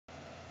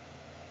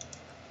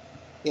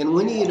And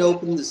when he had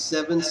opened the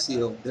seventh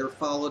seal, there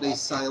followed a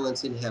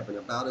silence in heaven,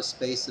 about a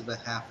space of a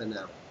half an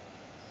hour.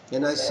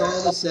 And I saw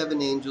the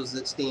seven angels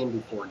that stand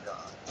before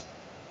God,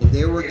 and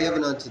there were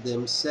given unto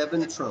them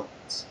seven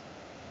trumpets.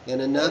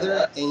 And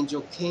another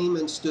angel came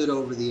and stood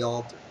over the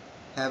altar,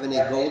 having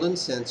a golden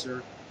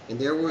censer, and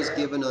there was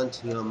given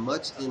unto him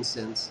much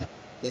incense,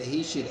 that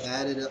he should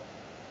add it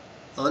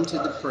unto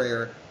the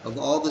prayer of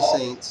all the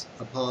saints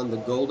upon the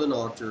golden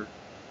altar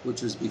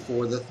which was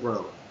before the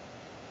throne.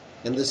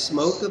 And the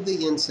smoke of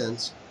the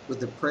incense with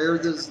the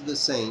prayers of the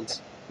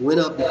saints went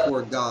up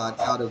before God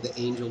out of the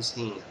angel's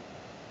hand.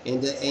 And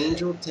the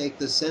angel take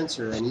the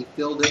censer, and he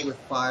filled it with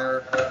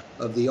fire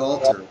of the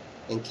altar,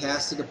 and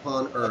cast it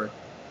upon earth.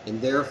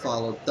 And there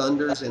followed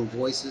thunders and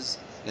voices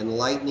and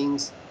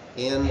lightnings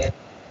and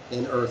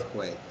an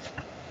earthquake.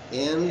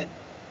 And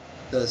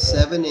the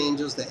seven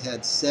angels that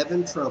had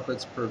seven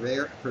trumpets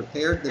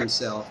prepared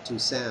themselves to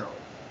sound.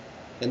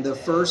 And the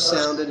first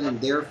sounded,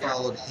 and there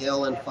followed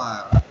hail and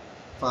fire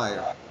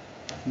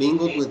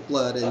mingled with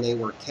blood, and they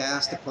were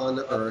cast upon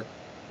the earth,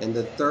 and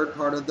the third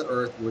part of the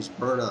earth was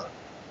burnt up,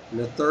 and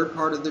the third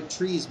part of the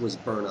trees was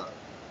burnt up,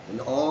 and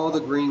all the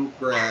green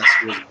grass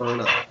was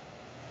burnt up.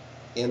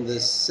 And the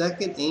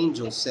second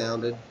angel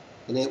sounded,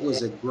 and it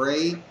was a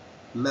great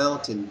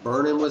mountain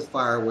burning with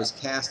fire was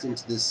cast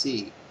into the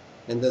sea,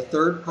 and the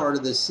third part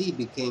of the sea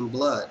became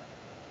blood,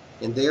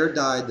 and there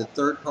died the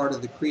third part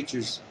of the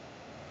creatures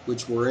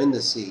which were in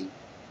the sea,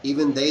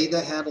 even they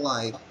that had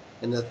life,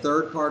 and the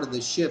third part of the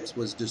ships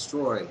was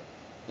destroyed.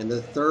 And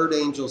the third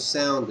angel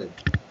sounded,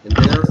 and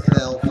there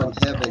fell from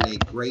heaven a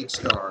great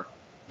star,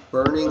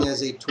 burning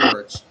as a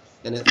torch,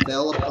 and it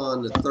fell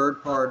upon the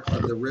third part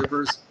of the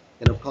rivers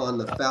and upon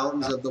the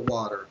fountains of the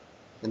water.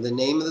 And the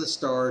name of the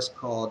star is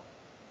called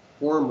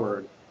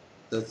Wormwood.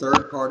 The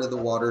third part of the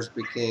waters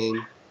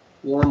became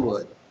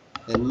wormwood.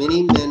 And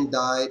many men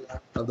died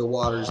of the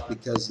waters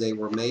because they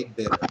were made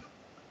bitter.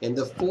 And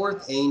the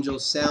fourth angel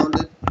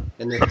sounded,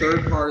 and the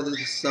third part of the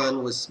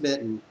sun was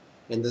smitten,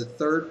 and the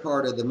third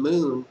part of the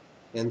moon,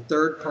 and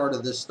third part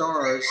of the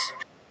stars,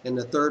 and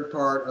the third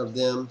part of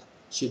them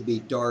should be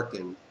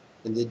darkened.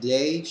 And the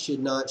day should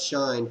not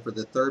shine for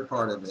the third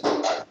part of it,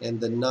 and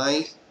the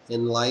night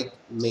in like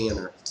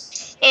manner.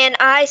 And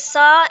I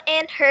saw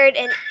and heard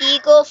an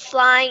eagle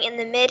flying in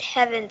the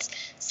mid-heavens,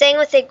 saying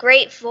with a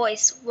great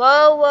voice,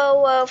 Woe,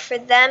 woe, woe for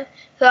them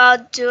who all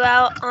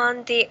dwell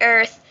on the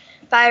earth,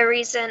 by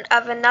reason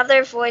of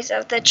another voice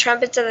of the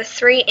trumpets of the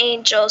three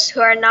angels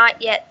who are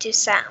not yet to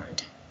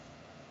sound.